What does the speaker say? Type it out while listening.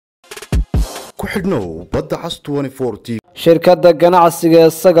xidhnow Baddacas24Tv. Shirkada Ganacasiga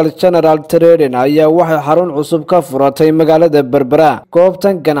Sagal General Trading ayaa waxay xarun cusub ka furatay magaalada Berbera.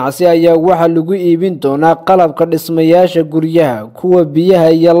 Goobtan ganacsi ayaa waxa lagu iibin doonaa qalabka dhismayaasha guryaha, kuwa biyaha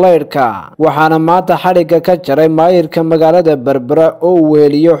iyo leydhka. Waxaana maanta xariga ka jaray maayirka magaalada Berbera oo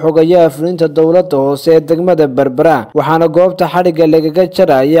weeliyo xogayaha fulinta dawladda hoose ee degmada Berbera. Waxaana goobta xariga lagaga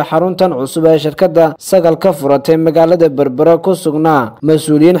jarayay xaruntan cusub ee shirkada Sagal ka furatay magaalada Berbera ku sugnaa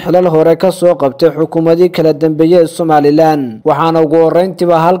mas'uuliyiin xilal hore ka soo qabtay xukuumadii kala dambeeyay Soomaaliland. waxaana ugu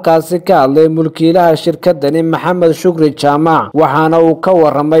horeyntiba halkaasi ka hadlay mulkiilaha shirkadani Maxamed Shukri Jaamac waxaana uu ka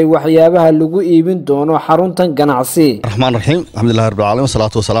waramay waxyaabaha lagu iibin doono xaruntan ganacsi. Rahmaan Rahiim, alxamdulillahi rabbil aalamiin,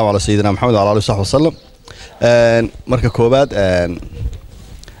 salaatu wasalaamu ala sayyidina Maxamed wa ala alihi wa sallam. Marka koobaad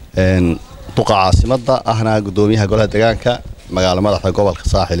duqa caasimada ahna gudoomiyaha golaha deegaanka magaalada madaxda gobolka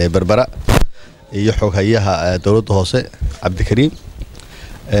Saaxil ee Berbera iyo xogayaha dawladda hoose Cabdikariim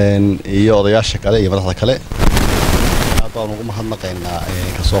iyo odayaasha kale iyo madaxda kale waan ugu mahadnaqaynaa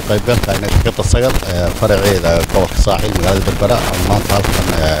ka soo qaybgalka shirkadda Sagal faraceeda gobolka Saaxil magaalada Berbera maanta halkan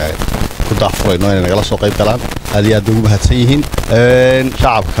ku daafurayno inay nagala soo qayb galaan aad iyo aad ugu mahadsan yihiin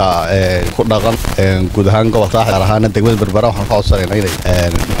shacabka ku dhaqan guud ahaan gobolka Saaxil gaar ahaan degmada Berbera waxaan ka codsanaynaa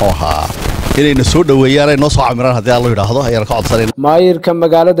inay soo dhaweeyaan ay noo soo camiraan haddii aan loo yiraahdo ayaan ka codsanaynaa. Maayirka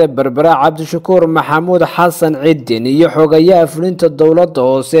magaalada Berbera Cabdishakuur Maxamuud Xasan Ciidin iyo xogayaha fulinta dawladda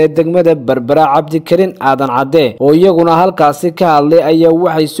hoose ee degmada Berbera Cabdikariin Aadan Cadde oo iyaguna halkaasi ka hadlay ayaa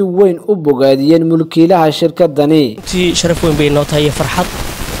waxay si weyn u bogaadiyeen mulkiilaha shirkadani. sharaf weyn bay noo tahay farxad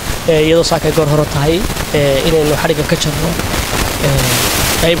iyadoo saakay goor hore tahay inaynu xariga ka jarno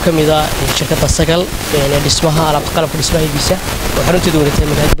qayb kamid ah shirkadda Sagal ee dhismaha qalabka dhismahiisa oo xarunteedu wareegtay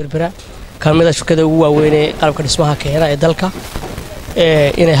magaalada Berbera kamida shirkada ugu waaweyn ee qalabka dhismaha keena ee dalka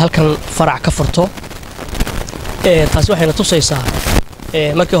inay halkan farac ka furto taas waxayna tusaysaa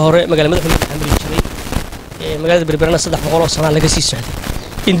markii hore magaalada madaxweynaha jiray magaalada Berberana 300 sano laga sii socday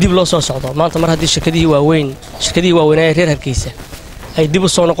in dib loo soo socdo maanta mar haddii shirkadihii waaweyn ee reer Hargeysa ay dib u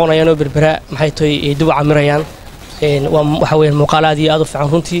soo noqonayaan oo Berbera maxay tahay dib u camirayaan waxa weeyaan muuqaalaad iyo aad u fiican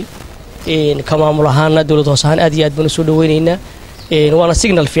runtii kama maamul ahaan dawladda hoose aad iyo aad baan soo dhaweynaynaa waana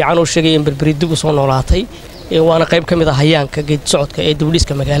signal fiican oo sheegay in Berberi dib u soo noolaatay waana qayb kamid ah hayaanka geed socodka ee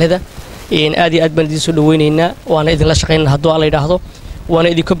dawladda magaalada aad iyo aad baan idin soo dhaweynaynaa waana idin la shaqeynaa haddii alla yiraahdo waana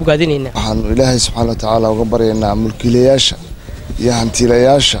idin ka bogaadinaynaa. waxaan Ilaahay subhanahu wa ta'ala uga baryaynaa mulkiilayaasha iyo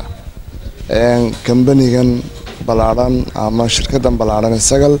hantiilayaasha kambanigan balaaran ama shirkadan balaaran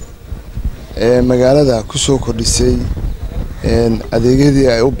Sagal magaalada ku soo kordhisay adeegyadii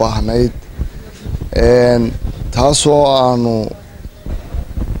ay u baahnayd taasoo aanu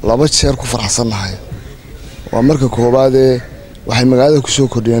laba jeer ku faraxsanahay. waa marka koobaad waxay magaalada ku soo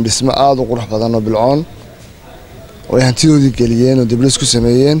kordhiyeen dhismo aad u qurux badan oo bilcoon oo ay hantidoodii geliyeen oo dib ku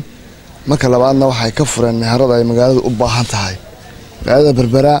sameeyeen. marka labaadna waxay ka fureen meherada ay magaalada u baahan tahay. magaalada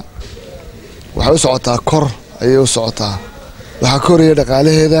Berbera waxay u socotaa kor ayay u socotaa waxa koraya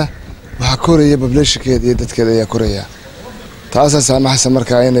dhaqaalaheeda waxa koraya population-keeda iyo dadkeeda ayaa koraya taas saamaxaysa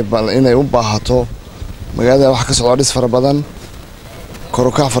markaa inay u baahato magaalada wax ka socdo dhis fara badan kor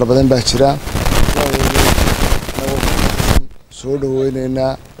u kac fara badan baa jira soo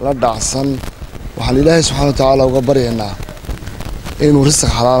dhaweynaynaa la dhacsan waxaan Ilaahay subhanahu wa ta'ala uga baryaynaa inuu risq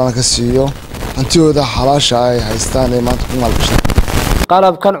xalaal ka siiyo hantiyooda xalaasha ay haystaan ee maanta ku maalgashan.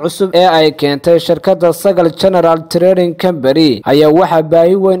 qalabkan cusub ee ay keentay shirkadda Sagal General Trading Company ayaa waxa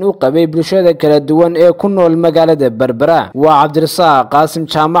baahi weyn u qabay bulshada kala duwan ee ku nool magaalada Berbera. waa Cabdirasaaq Qaasim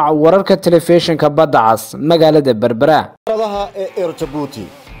Jaamac wararka Televisionka Baddacas magaalada Berbera. Shirkadaha ee Djibouti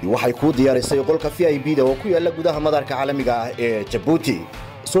waxay ku diyaarisay qolka VIP-da oo ku yaala gudaha madaarka caalamiga ah ee Djibouti.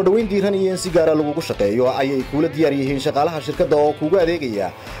 soo dhaweyn diiran iyo si gaar ah lagu shaqeeyo ayay kula diyaar yihiin shaqaalaha shirkadda oo kugu adeegaya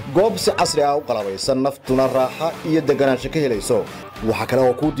goob si casri ah u qalabaysan naftuna raaxa iyo deganaansho ka helayso. waxa kale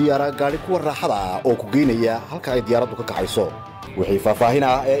oo ku diyaara gaari kuwa raaxada ah oo ku geynaya halka ay diyaaraddu ka kacayso. wixii faahfaahin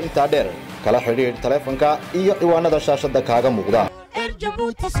ah ee inta dheer kala xiriir telefoonka iyo ciwaanada shaashada kaaga muuqda.